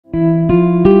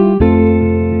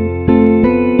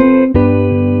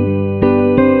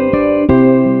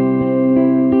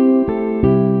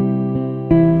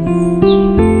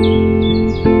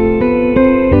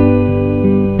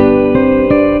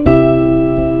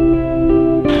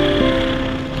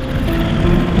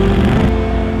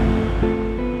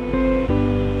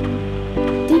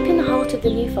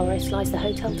lies the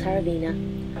Hotel Terravina,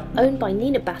 owned by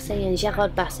Nina Basset and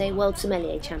Gerard Basset, World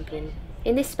Sommelier Champion.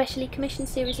 In this specially commissioned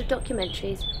series of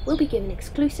documentaries, we'll be given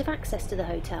exclusive access to the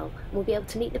hotel and we'll be able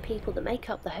to meet the people that make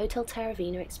up the Hotel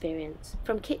Terravina experience.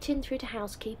 From kitchen through to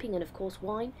housekeeping and of course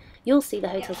wine, you'll see the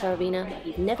Hotel Terravina like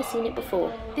you've never seen it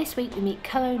before. This week we meet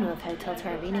co-owner of Hotel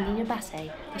Terravina, Nina Basset,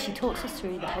 as she talks us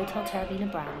through the Hotel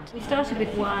Terravina brand. We started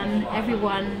with one.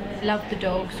 Everyone loved the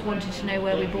dogs, wanted to know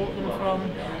where we bought them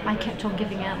from. I kept on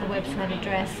giving out the website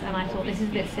address and I thought, this is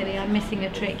a bit silly, I'm missing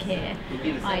a trick here.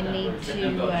 I need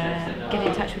to get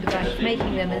in touch with the guy who's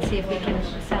making them and see if we can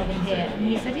sell them here. And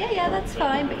he said, yeah, that's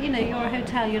fine, but you know, you're a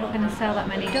hotel, you're not going to sell that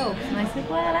many dogs. And I said,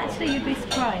 well, actually, you'd be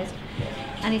surprised.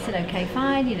 And he said, okay,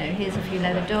 fine, you know, here's a few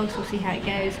leather dogs, we'll see how it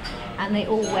goes. And they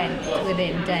all went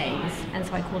within days. And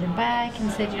so I called him back and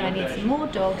said, you know, I need some more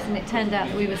dogs. And it turned out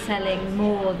that we were selling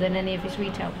more than any of his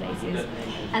retail places.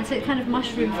 And so it kind of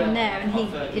mushroomed from there. And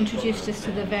he introduced us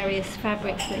to the various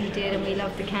fabrics that he did. And we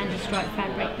loved the candy stripe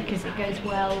fabric because it goes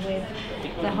well with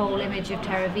the whole image of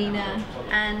Terravina.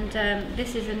 And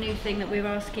this is a new thing that we're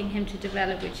asking him to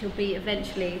develop, which will be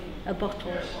eventually a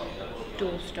bottle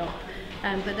doorstop.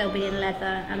 But they'll be in leather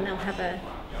and they'll have a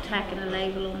tag and a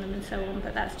label on them and so on,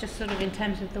 but that's just sort of in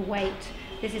terms of the weight.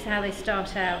 This is how they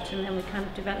start out and then we kind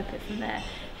of develop it from there.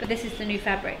 But this is the new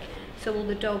fabric, so all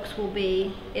the dogs will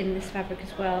be in this fabric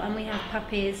as well. And we have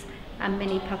puppies and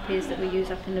mini puppies that we use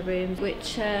up in the rooms,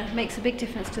 which makes a big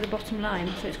difference to the bottom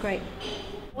line, so it's great.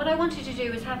 What I wanted to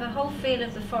do was have a whole feel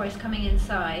of the forest coming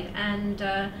inside, and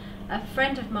a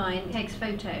friend of mine takes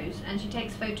photos, and she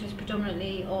takes photos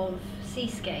predominantly of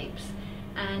seascapes.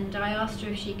 And I asked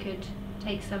her if she could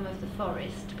take some of the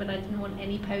forest, but I didn't want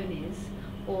any ponies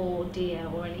or deer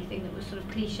or anything that was sort of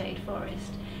cliched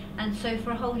forest. And so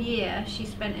for a whole year she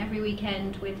spent every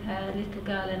weekend with her little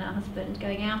girl and her husband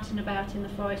going out and about in the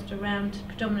forest around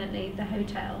predominantly the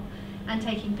hotel and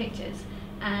taking pictures.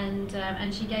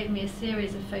 And she gave me a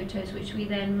series of photos which we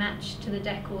then matched to the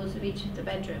decors of each of the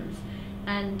bedrooms.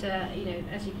 And you know,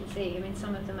 as you can see, I mean,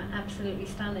 some of them are absolutely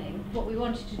stunning. What we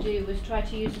wanted to do was try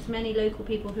to use as many local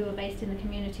people who are based in the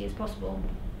community as possible.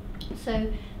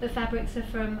 So the fabrics are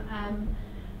from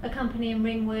a company in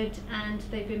Ringwood, and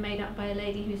they've been made up by a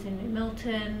lady who's in New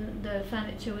Milton. The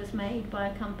furniture was made by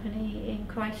a company in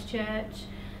Christchurch.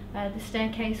 The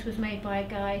staircase was made by a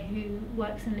guy who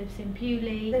works and lives in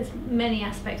Bewley. There's many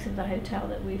aspects of the hotel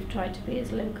that we've tried to be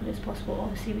as local as possible.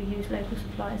 Obviously we use local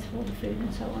suppliers for all the food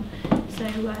and so on. So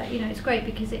you know, it's great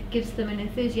because it gives them an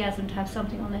enthusiasm to have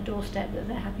something on their doorstep that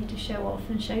they're happy to show off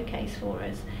and showcase for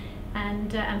us.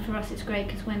 And for us it's great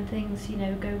because when things, you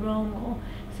know, go wrong or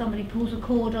somebody pulls a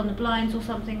cord on the blinds or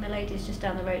something, the lady's just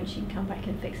down the road and she can come back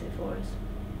and fix it for us.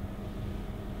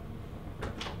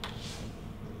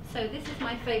 So this is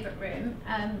my favourite room,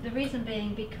 the reason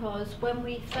being because when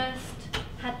we first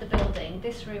had the building,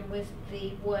 this room was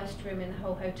the worst room in the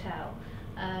whole hotel.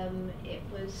 It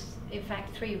was in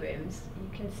fact 3 rooms.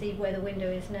 You can see where the window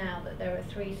is now that there are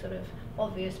 3 sort of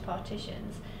obvious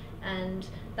partitions, and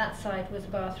that side was a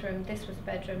bathroom, this was a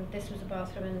bedroom, this was a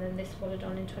bathroom, and then this followed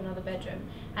on into another bedroom.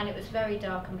 And it was very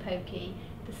dark and pokey.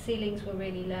 The ceilings were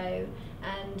really low,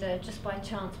 and just by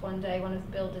chance one day one of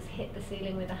the builders hit the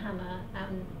ceiling with a hammer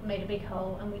and made a big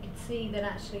hole, and we could see that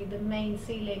actually the main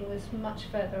ceiling was much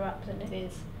further up than it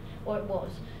is, or it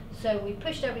was. So we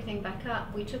pushed everything back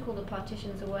up, we took all the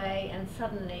partitions away, and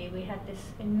suddenly we had this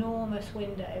enormous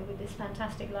window with this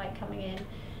fantastic light coming in,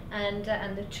 and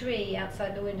the tree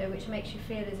outside the window, which makes you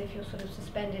feel as if you're sort of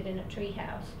suspended in a tree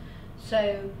house.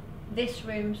 So this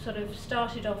room sort of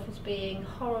started off as being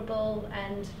horrible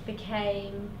and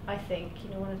became, I think, you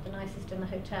know, one of the nicest in the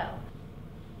hotel.